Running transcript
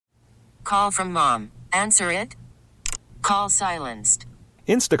Call from mom. Answer it. Call silenced.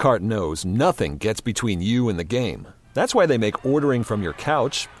 Instacart knows nothing gets between you and the game. That's why they make ordering from your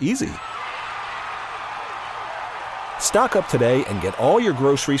couch easy. Stock up today and get all your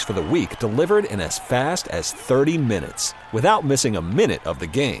groceries for the week delivered in as fast as 30 minutes without missing a minute of the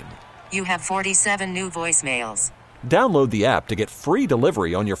game. You have 47 new voicemails. Download the app to get free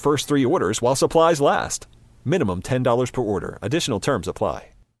delivery on your first 3 orders while supplies last. Minimum $10 per order. Additional terms apply.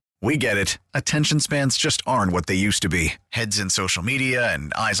 We get it. Attention spans just aren't what they used to be. Heads in social media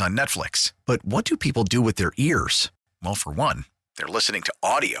and eyes on Netflix. But what do people do with their ears? Well, for one, they're listening to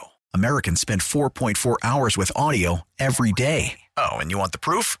audio. Americans spend 4.4 hours with audio every day. Oh, and you want the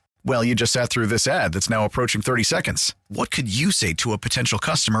proof? Well, you just sat through this ad that's now approaching 30 seconds. What could you say to a potential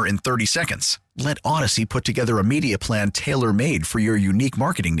customer in 30 seconds? Let Odyssey put together a media plan tailor-made for your unique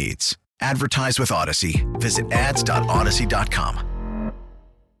marketing needs. Advertise with Odyssey. Visit ads.odyssey.com.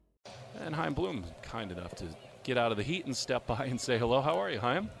 And Chaim Bloom, kind enough to get out of the heat and step by and say hello. How are you,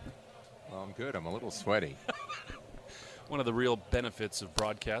 Chaim? Well, I'm good. I'm a little sweaty. One of the real benefits of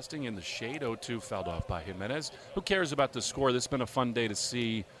broadcasting in the shade. 0-2 fouled off by Jimenez. Who cares about the score? This has been a fun day to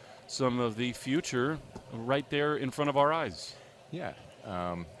see some of the future right there in front of our eyes. Yeah.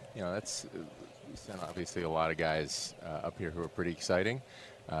 That's obviously a lot of guys up here who are pretty exciting.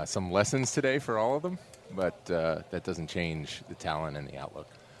 Some lessons today for all of them, but that doesn't change the talent and the outlook.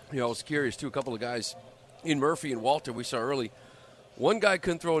 I was curious, too. A couple of guys in Murphy and Walter we saw early. One guy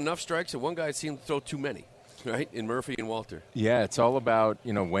couldn't throw enough strikes, and one guy seemed to throw too many, right, in Murphy and Walter. Yeah, it's all about,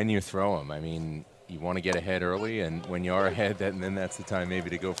 when you throw them. I mean, you want to get ahead early, and when you are ahead, then that's the time maybe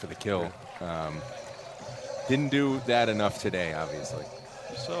to go for the kill. Didn't do that enough today, obviously.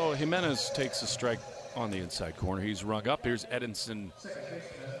 So Jimenez takes a strike on the inside corner. He's rung up. Here's Edinson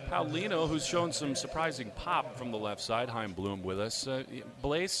Paulino, who's shown some surprising pop from the left side. Chaim Bloom with us.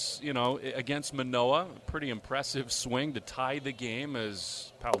 Blaise, against Manoah, pretty impressive swing to tie the game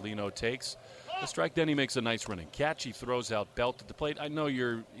as Paulino takes the strike. Then he makes a nice running catch. He throws out Belt at the plate. I know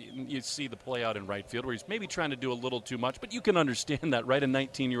you see the play out in right field where he's maybe trying to do a little too much, but you can understand that, right? A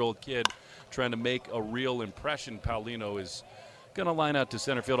 19-year-old kid trying to make a real impression. Paulino is going to line out to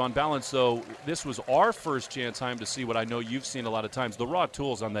center field. On balance, though, this was our first chance, Chaim, to see what I know you've seen a lot of times. The raw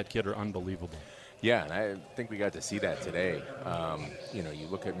tools on that kid are unbelievable. Yeah, and I think we got to see that today. You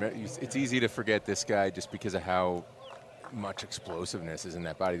look at – it's easy to forget this guy just because of how much explosiveness is in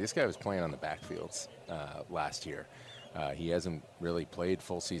that body. This guy was playing on the backfields last year. He hasn't really played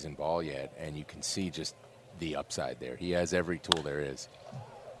full season ball yet, and you can see just the upside there. He has every tool there is.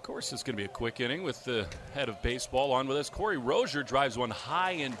 Of course, it's going to be a quick inning with the head of baseball on with us. Corey Rozier drives one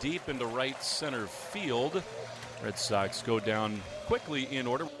high and deep into right center field. Red Sox go down quickly in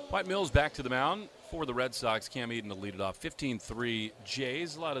order. Wyatt Mills back to the mound for the Red Sox. Cam Eden to lead it off. 15-3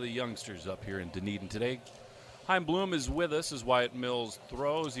 Jays. A lot of the youngsters up here in Dunedin today. Chaim Bloom is with us as Wyatt Mills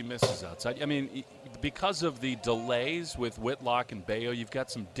throws. He misses outside. I mean, because of the delays with Whitlock and Bayo, you've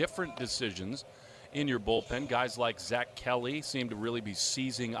got some different decisions in your bullpen. Guys like Zach Kelly seem to really be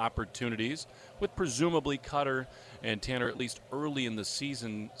seizing opportunities with presumably Cutter and Tanner, at least early in the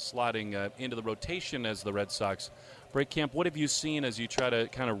season, slotting into the rotation as the Red Sox break camp. What have you seen as you try to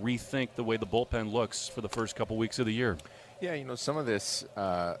kind of rethink the way the bullpen looks for the first couple weeks of the year? Yeah, some of this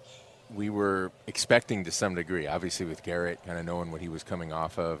we were expecting to some degree, obviously with Garrett kind of knowing what he was coming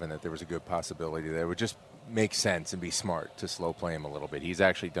off of and that there was a good possibility there. It would just make sense and be smart to slow play him a little bit. He's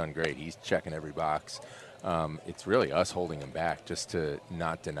actually done great. He's checking every box. It's really us holding him back just to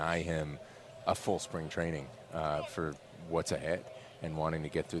not deny him a full spring training for what's ahead and wanting to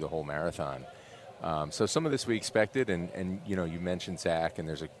get through the whole marathon. So some of this we expected, and you mentioned Zach, and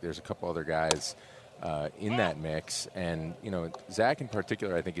there's a couple other guys in that mix. And, Zach in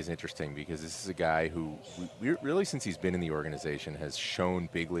particular I think is interesting because this is a guy who really since he's been in the organization has shown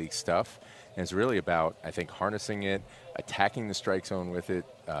big league stuff. And it's really about, I think, harnessing it, attacking the strike zone with it,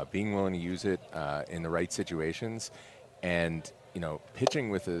 being willing to use it in the right situations, and, pitching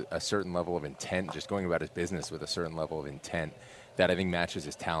with a certain level of intent, just going about his business with a certain level of intent that I think matches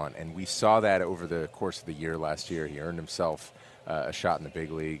his talent. And we saw that over the course of the year last year. He earned himself a shot in the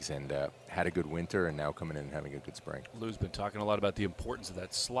big leagues and had a good winter and now coming in and having a good spring. Lou's been talking a lot about the importance of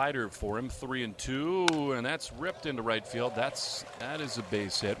that slider for him. 3-2, and that's ripped into right field. That is a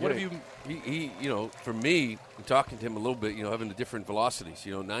base hit. What have you? He for me, talking to him a little bit, having the different velocities,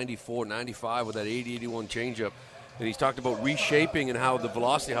 94, 95 with that 80, 81 changeup. And he's talked about reshaping and how the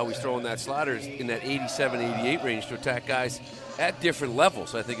velocity, how he's throwing that slider is in that 87, 88 range to attack guys at different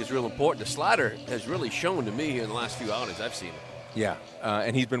levels. I think is real important. The slider has really shown to me here in the last few outings I've seen it. Yeah,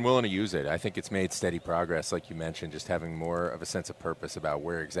 and he's been willing to use it. I think it's made steady progress, like you mentioned, just having more of a sense of purpose about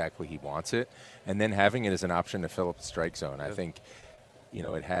where exactly he wants it, and then having it as an option to fill up the strike zone. I think,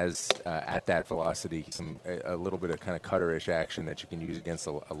 it has at that velocity a little bit of kind of cutter-ish action that you can use against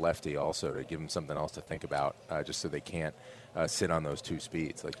a lefty also to give him something else to think about, just so they can't sit on those 2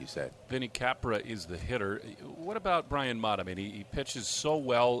 speeds, like you said. Vinny Capra is the hitter. What about Brian Mott? I mean, he pitches so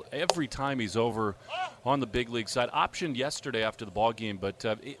well every time he's over on the big league side. Optioned yesterday after the ball game, but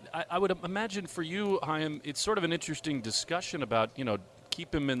I would imagine for you, Chaim, it's sort of an interesting discussion about,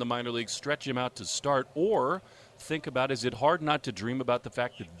 keep him in the minor leagues, stretch him out to start, or think about, is it hard not to dream about the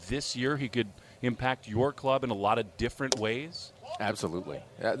fact that this year he could impact your club in a lot of different ways? Absolutely.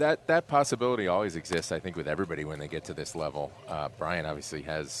 That possibility always exists, I think, with everybody when they get to this level. Brian obviously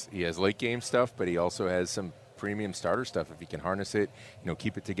has late game stuff, but he also has some premium starter stuff if he can harness it,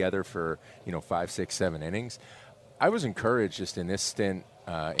 keep it together for, 5, 6, 7 innings. I was encouraged just in this stint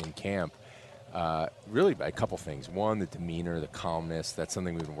in camp, really by a couple things. One, the demeanor, the calmness. That's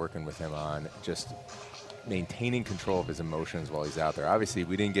something we've been working with him on, just maintaining control of his emotions while he's out there. Obviously,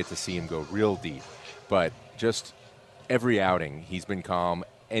 we didn't get to see him go real deep, but just every outing, he's been calm.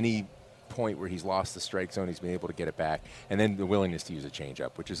 Any point where he's lost the strike zone, he's been able to get it back. And then the willingness to use a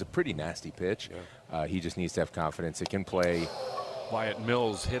changeup, which is a pretty nasty pitch. Yeah. He just needs to have confidence. It can play. Wyatt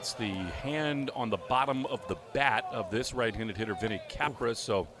Mills hits the hand on the bottom of the bat of this right-handed hitter, Vinny Capra.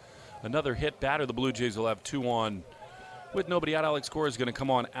 So another hit batter. The Blue Jays will have 2 on. With nobody out, Alex Cora is going to come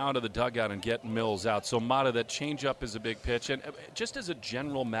on out of the dugout and get Mills out. So, Mata, that changeup is a big pitch. And just as a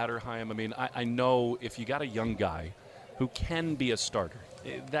general matter, Chaim, I mean, I know if you got a young guy who can be a starter,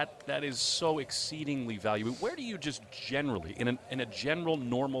 that is so exceedingly valuable. Where do you just generally, in a general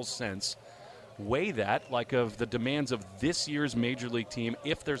normal sense, weigh that, like of the demands of this year's Major League team,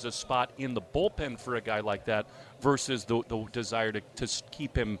 if there's a spot in the bullpen for a guy like that versus the desire to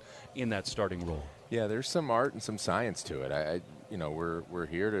keep him in that starting role? Yeah, there's some art and some science to it. We're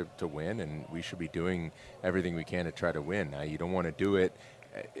here to win, and we should be doing everything we can to try to win. Now, you don't want to do it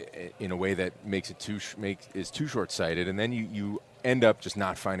in a way that makes it is too short-sighted, and then you end up just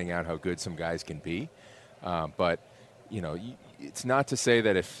not finding out how good some guys can be. But it's not to say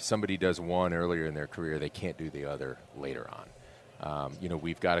that if somebody does one earlier in their career, they can't do the other later on.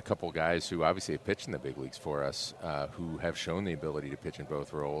 We've got a couple guys who obviously have pitched in the big leagues for us who have shown the ability to pitch in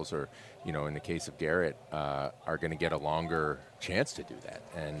both roles, or, in the case of Garrett, are going to get a longer chance to do that.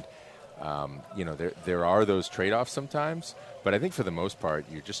 And, there are those trade-offs sometimes, but I think for the most part,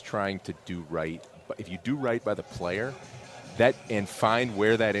 you're just trying to do right. But if you do right by the player, and find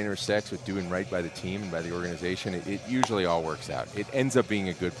where that intersects with doing right by the team and by the organization, it usually all works out. It ends up being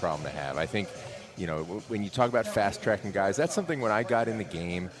a good problem to have. I think, when you talk about fast-tracking guys, that's something when I got in the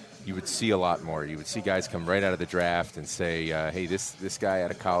game, you would see a lot more. You would see guys come right out of the draft and say, hey, this guy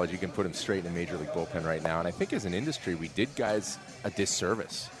out of college, you can put him straight in a Major League bullpen right now. And I think as an industry, we did guys a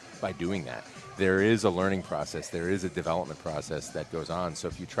disservice by doing that. There is a learning process. There is a development process that goes on. So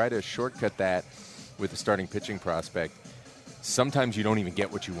if you try to shortcut that with a starting pitching prospect, sometimes you don't even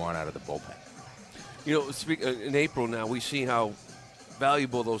get what you want out of the bullpen. In April now, we see how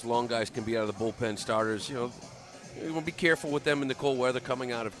valuable those long guys can be out of the bullpen starters. You want to be careful with them in the cold weather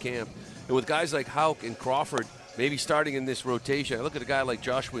coming out of camp. And with guys like Houck and Crawford maybe starting in this rotation, I look at a guy like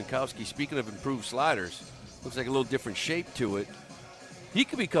Josh Winkowski, speaking of improved sliders, looks like a little different shape to it. He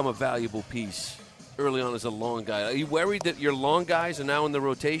could become a valuable piece early on as a long guy. Are you worried that your long guys are now in the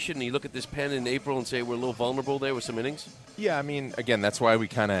rotation and you look at this pen in April and say we're a little vulnerable there with some innings? Yeah, I mean, again, that's why we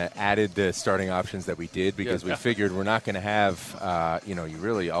kind of added the starting options that we did, because we figured we're not going to have, you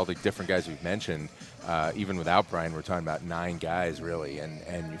really all the different guys we've mentioned. Even without Brian, we're talking about 9 guys, really,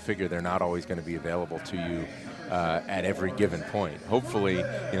 and you figure they're not always going to be available to you at every given point. Hopefully,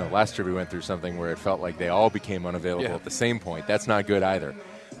 last year we went through something where it felt like they all became unavailable at the same point. That's not good either.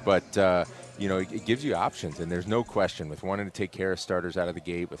 But, it gives you options, and there's no question with wanting to take care of starters out of the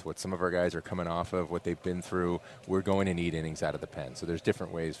gate, with what some of our guys are coming off of, what they've been through, we're going to need innings out of the pen. So there's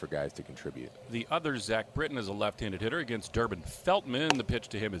different ways for guys to contribute. The other Zach Britton is a left-handed hitter against Durbin Feltman. The pitch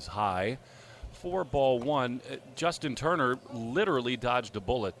to him is high. 4-1. Justin Turner literally dodged a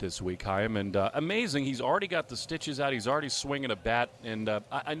bullet this week, Chaim, and amazing. He's already got the stitches out. He's already swinging a bat, and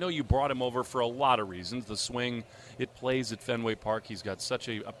I know you brought him over for a lot of reasons. The swing, it plays at Fenway Park. He's got such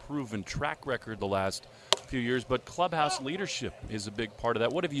a proven track record the last few years, but clubhouse leadership is a big part of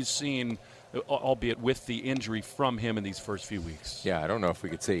that. What have you seen, albeit with the injury, from him in these first few weeks? Yeah, I don't know if we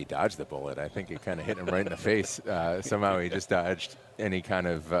could say he dodged the bullet. I think it kind of hit him right in the face. Somehow he just dodged any kind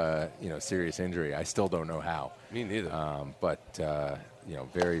of serious injury. I still don't know how. Me neither. But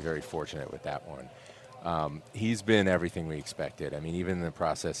very, very fortunate with that one. He's been everything we expected. I mean, even in the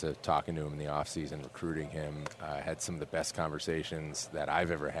process of talking to him in the offseason, recruiting him, had some of the best conversations that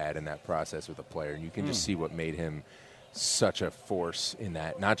I've ever had in that process with a player. And you can just see what made him such a force in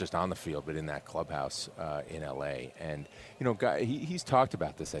that, not just on the field, but in that clubhouse in L.A. And, he's talked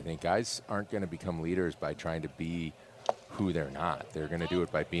about this, I think. Guys aren't going to become leaders by trying to be who they're not. They're going to do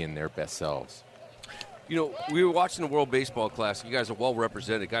it by being their best selves. We were watching the World Baseball Classic. You guys are well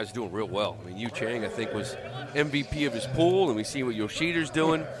represented. Guys are doing real well. I mean, Yu Chang, I think, was MVP of his pool, and we see what Yoshida's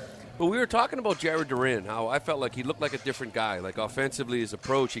doing. But we were talking about Jared Duran, how I felt like he looked like a different guy. Like, offensively, his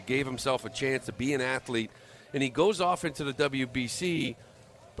approach, he gave himself a chance to be an athlete, and he goes off into the WBC.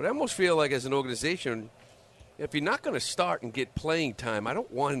 But I almost feel like, as an organization, if you're not going to start and get playing time, I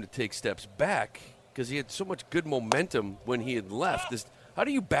don't want him to take steps back because he had so much good momentum when he had left. How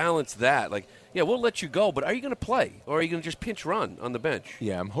do you balance that? Like, yeah, we'll let you go, but are you going to play? Or are you going to just pinch run on the bench?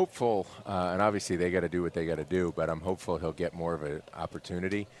 Yeah, I'm hopeful, and obviously they got to do what they got to do, but I'm hopeful he'll get more of an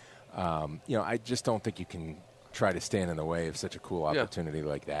opportunity. I just don't think you can try to stand in the way of such a cool opportunity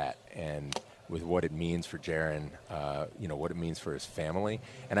like that. And with what it means for Jaron, what it means for his family.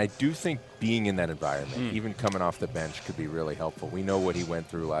 And I do think being in that environment, even coming off the bench, could be really helpful. We know what he went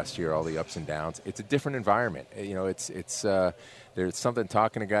through last year, all the ups and downs. It's a different environment. There's something,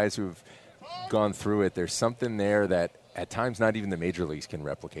 talking to guys who've gone through it, there's something there that at times not even the major leagues can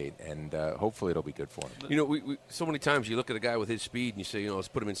replicate, and hopefully it'll be good for him. We so many times you look at a guy with his speed and you say, let's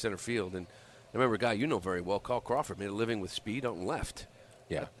put him in center field. And I remember a guy very well, Carl Crawford, made a living with speed out in left.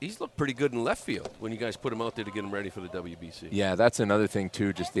 Yeah, he's looked pretty good in left field when you guys put him out there to get him ready for the WBC. Yeah, that's another thing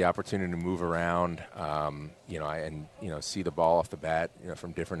too, just the opportunity to move around, see the ball off the bat,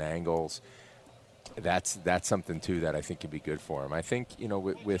 from different angles. That's something too that I think could be good for him. I think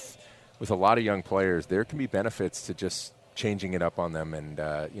with a lot of young players, there can be benefits to just changing it up on them and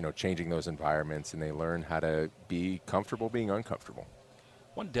changing those environments, and they learn how to be comfortable being uncomfortable.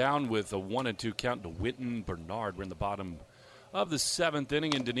 One down with a 1-2 count to Whitten Bernard. We're in the bottom of the seventh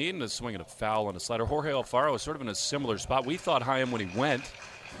inning, in Dunedin, a swing and a foul and a slider. Jorge Alfaro is sort of in a similar spot. We thought Chaim, when he went,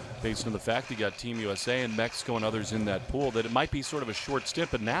 based on the fact he got Team USA and Mexico and others in that pool, that it might be sort of a short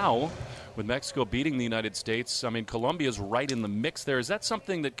stint. But now, with Mexico beating the United States, Colombia's right in the mix there. Is that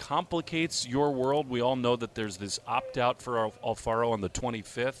something that complicates your world? We all know that there's this opt-out for Alfaro on the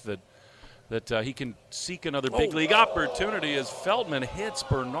 25th, that he can seek another big league opportunity as Feldman hits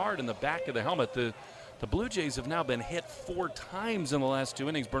Bernard in the back of the helmet. The Blue Jays have now been hit 4 times in the last 2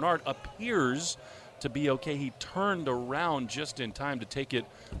 innings. Bernard appears to be okay. He turned around just in time to take it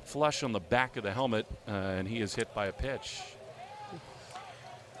flush on the back of the helmet, and he is hit by a pitch.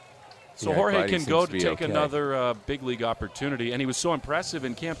 So Jorge can go to take another big league opportunity, and he was so impressive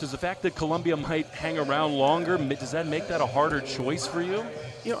in camp. Does the fact that Colombia might hang around longer, does that make that a harder choice for you?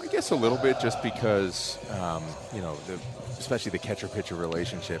 I guess a little bit, just because, especially the catcher-pitcher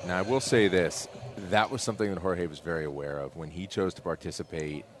relationship. Now, I will say this. That was something that Jorge was very aware of when he chose to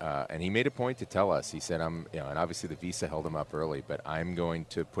participate, and he made a point to tell us. He said, and obviously the visa held him up early, but I'm going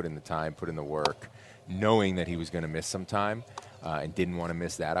to put in the time, put in the work, knowing that he was going to miss some time and didn't want to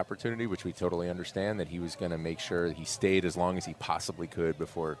miss that opportunity, which we totally understand, that he was going to make sure that he stayed as long as he possibly could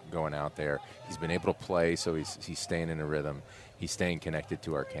before going out there. He's been able to play, so he's staying in a rhythm. He's staying connected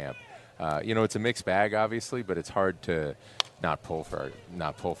to our camp. It's a mixed bag, obviously, but it's hard to not pull for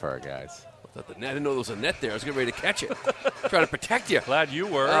our guys. I didn't know there was a net there. I was getting ready to catch it. Trying to protect you. Glad you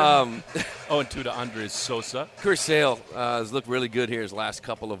were. 0-2 to Andres Sosa. Chris Sale has looked really good here his last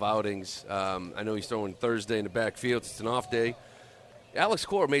couple of outings. I know he's throwing Thursday in the backfield. It's an off day. Alex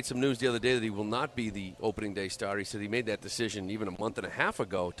Cora made some news the other day that he will not be the opening day starter. He said he made that decision even a month and a half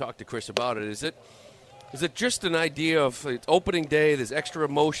ago. Talked to Chris about it. Is it just an idea of it's opening day, there's extra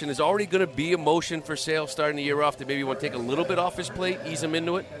emotion? There's already going to be emotion for Sale starting the year off that maybe you want to take a little bit off his plate, ease him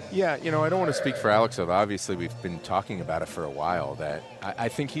into it? Yeah, I don't want to speak for Alex, though. Obviously, we've been talking about it for a while. That I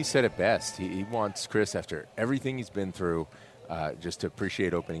think he said it best. He wants Chris, after everything he's been through, just to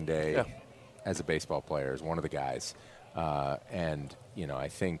appreciate opening day as a baseball player, as one of the guys. And I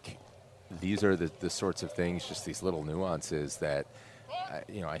think these are the sorts of things, just these little nuances that –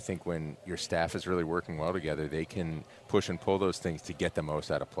 I think when your staff is really working well together, they can push and pull those things to get the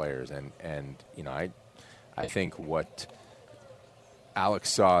most out of players. And I think what Alex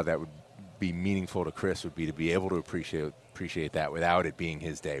saw that would be meaningful to Chris would be to be able to appreciate that without it being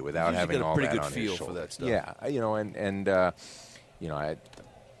his day, without having all that on his shoulder. Pretty good feel for that stuff. Yeah, I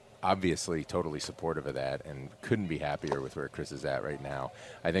obviously totally supportive of that and couldn't be happier with where Chris is at right now.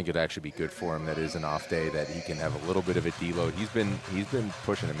 I think it'd actually be good for him that it is an off day, that he can have a little bit of a deload. He's been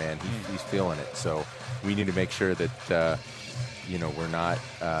pushing it, man. He's feeling it. So we need to make sure that we're not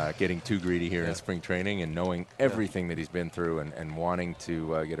getting too greedy here in spring training and knowing everything that he's been through and wanting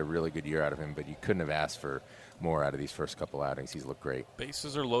to get a really good year out of him. But you couldn't have asked for more out of these first couple outings. He's looked great.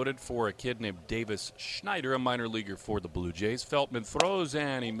 Bases are loaded for a kid named Davis Schneider, a minor leaguer for the Blue Jays. Feltman throws,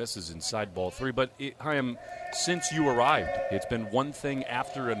 and he misses inside ball 3. But since you arrived, it's been one thing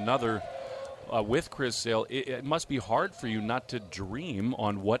after another with Chris Sale. It must be hard for you not to dream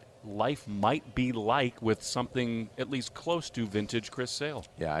on what life might be like with something at least close to vintage Chris Sale.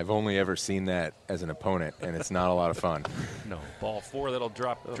 Yeah, I've only ever seen that as an opponent, and it's not a lot of fun. No, ball 4 that'll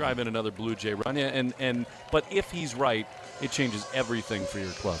drive in another Blue Jay run. But if he's right, it changes everything for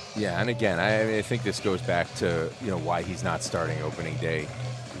your club. Yeah, and again, I think this goes back to why he's not starting opening day.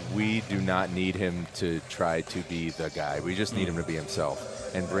 We do not need him to try to be the guy. We just need him to be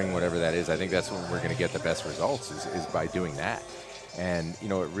himself and bring whatever that is. I think that's when we're going to get the best results is by doing that. And,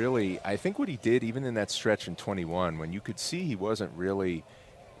 it really, I think what he did, even in that stretch in 21, when you could see he wasn't really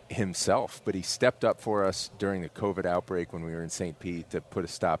himself, but he stepped up for us during the COVID outbreak when we were in St. Pete to put a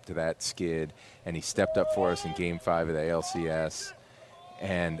stop to that skid, and he stepped up for us in Game 5 of the ALCS.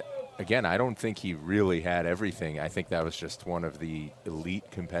 And, again, I don't think he really had everything. I think that was just one of the elite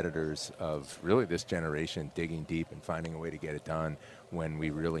competitors of really this generation, digging deep and finding a way to get it done when we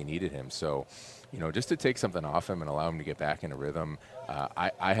really needed him. So, just to take something off him and allow him to get back in a rhythm,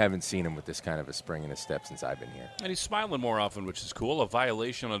 I haven't seen him with this kind of a spring in his step since I've been here. And he's smiling more often, which is cool. A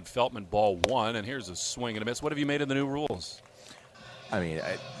violation on Feltman ball 1, and here's a swing and a miss. What have you made of the new rules? I mean,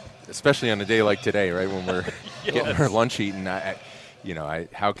 especially on a day like today, right, when we're getting our lunch eaten,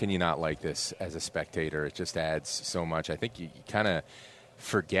 how can you not like this as a spectator? It just adds so much. I think you kind of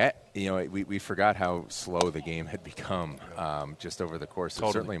forget, we forgot how slow the game had become just over the course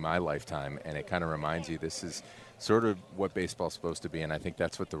of certainly my lifetime, and it kind of reminds you this is sort of what baseball's supposed to be, and I think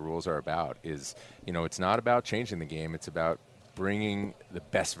that's what the rules are about is, it's not about changing the game, it's about bringing the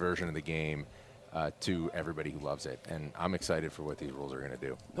best version of the game to everybody who loves it, and I'm excited for what these rules are going to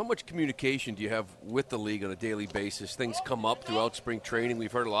do. How much communication do you have with the league on a daily basis? Things come up throughout spring training.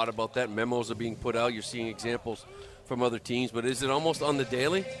 We've heard a lot about that. Memos are being put out. You're seeing examples from other teams, but is it almost on the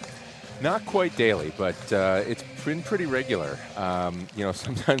daily? Not quite daily, but it's been pretty regular.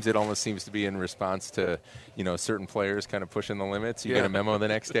 Sometimes it almost seems to be in response to, certain players kind of pushing the limits. You get a memo the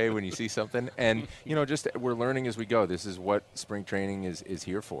next day when you see something. And, just we're learning as we go. This is what spring training is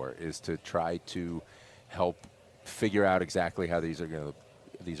here for, is to try to help figure out exactly how these are going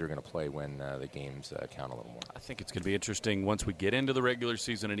to play when the games count a little more. I think it's going to be interesting once we get into the regular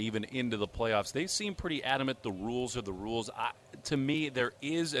season and even into the playoffs. They seem pretty adamant the rules are the rules. To me, there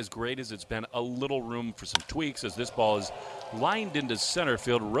is, as great as it's been, a little room for some tweaks as this ball is lined into center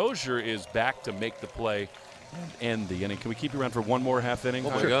field. Rozier is back to make the play and end the inning. Can we keep you around for one more half inning? Oh,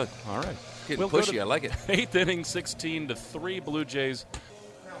 my God. All right. Getting pushy. I like it. 8th inning, 16-3 Blue Jays.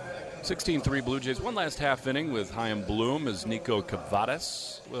 16-3 Blue Jays. One last half inning with Chaim Bloom as Nico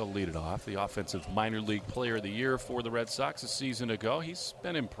Cavadas will lead it off. The offensive minor league player of the year for the Red Sox a season ago. He's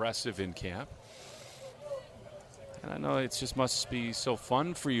been impressive in camp. And I know it just must be so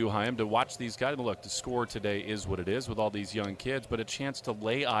fun for you, Chaim, to watch these guys. Look, the score today is what it is with all these young kids, but a chance to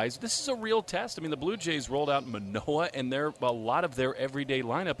lay eyes. This is a real test. I mean, the Blue Jays rolled out Manoah, and they're a lot of their everyday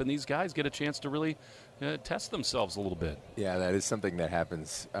lineup, and these guys get a chance to really test themselves a little bit. Yeah, that is something that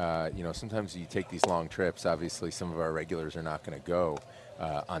happens. Sometimes you take these long trips. Obviously, some of our regulars are not going to go,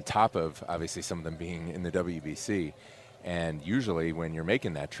 on top of, obviously, some of them being in the WBC. And usually when you're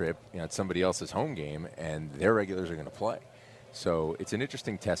making that trip, it's somebody else's home game, and their regulars are going to play. So it's an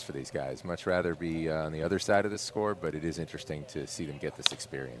interesting test for these guys. Much rather be on the other side of the score, but it is interesting to see them get this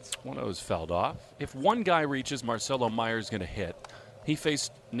experience. One of those fouled off. If one guy reaches, Marcelo Meyer's going to hit. He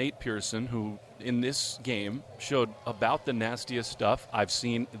faced Nate Pearson, who in this game showed about the nastiest stuff I've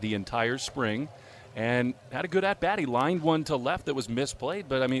seen the entire spring, and had a good at-bat. He lined one to left that was misplayed,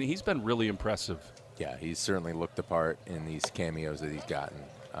 but, I mean, he's been really impressive. Yeah, he's certainly looked the part in these cameos that he's gotten,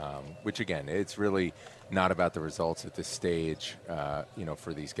 which, again, it's really not about the results at this stage,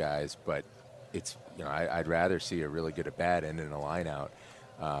 for these guys. But it's, I'd rather see a really good at-bat end in a line-out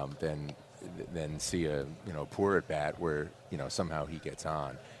than see a, poor at-bat where, somehow he gets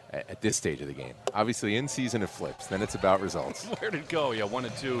on at this stage of the game. Obviously, in season it flips. Then it's about results. Where'd it go? Yeah, 1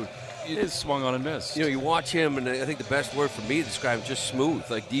 and 2. It is swung on and missed. You watch him, and I think the best word for me to describe him, just smooth.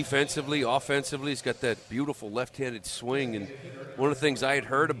 Like defensively, offensively, he's got that beautiful left-handed swing. And one of the things I had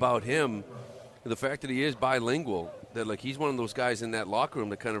heard about him, the fact that he is bilingual, that like he's one of those guys in that locker room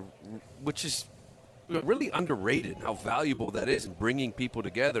that kind of, which is really underrated, how valuable that is in bringing people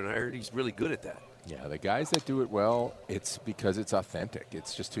together. And I heard he's really good at that. Yeah, the guys that do it well, it's because it's authentic.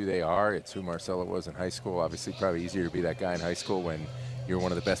 It's just who they are. It's who Marcelo was in high school. Obviously, probably easier to be that guy in high school when you're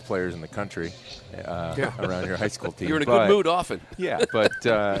one of the best players in the country around your high school team. You're in a good mood often. Yeah, but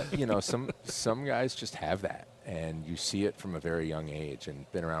some guys just have that, and you see it from a very young age. And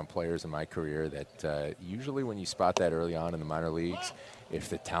been around players in my career that usually when you spot that early on in the minor leagues, if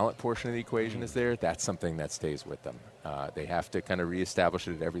the talent portion of the equation is there, that's something that stays with them. They have to kind of reestablish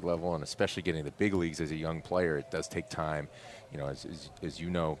it at every level, and especially getting the big leagues as a young player, it does take time. You know, as you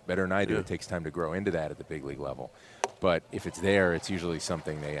know better than I do, It takes time to grow into that at the big league level. But if it's there, it's usually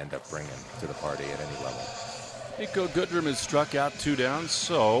something they end up bringing to the party at any level. Nico Goodrum has struck out 2 down,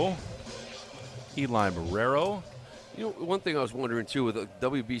 so Eli Marrero. You know, one thing I was wondering, too, with the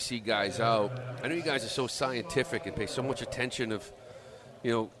WBC guys out, I know you guys are so scientific and pay so much attention of,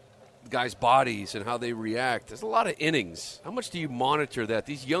 guys' bodies and how they react. There's a lot of innings. How much do you monitor that?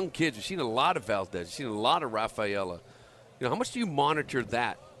 These young kids, we've seen a lot of Valdez, we've seen a lot of Rafaela. How much do you monitor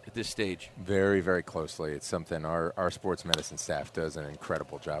that at this stage? Very, very closely. It's something our sports medicine staff does an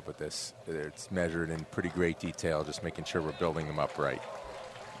incredible job with this. It's measured in pretty great detail, just making sure we're building them up right.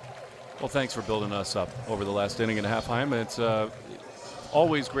 Well, thanks for building us up over the last inning and a half, Chaim. It's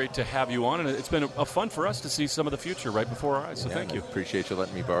always great to have you on, and it's been a fun for us to see some of the future right before our eyes, so thank you. Appreciate you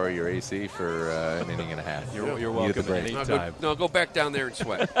letting me borrow your AC for an inning and a half. You're welcome at any time. Go back down there and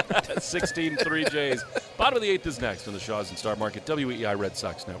sweat. 16-3 Jays. Bottom of the 8th is next on the Shaws and Star Market, WEEI Red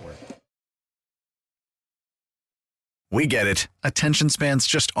Sox Network. We get it. Attention spans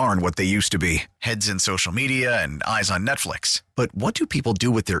just aren't what they used to be. Heads in social media and eyes on Netflix. But what do people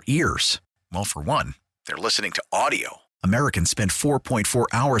do with their ears? Well, for one, they're listening to audio. Americans spend 4.4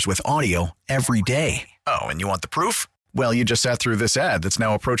 hours with audio every day. Oh, and you want the proof? Well, you just sat through this ad that's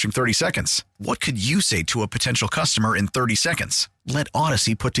now approaching 30 seconds. What could you say to a potential customer in 30 seconds? Let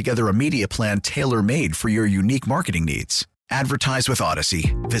Odyssey put together a media plan tailor-made for your unique marketing needs. Advertise with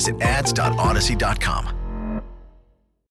Odyssey. Visit ads.odyssey.com.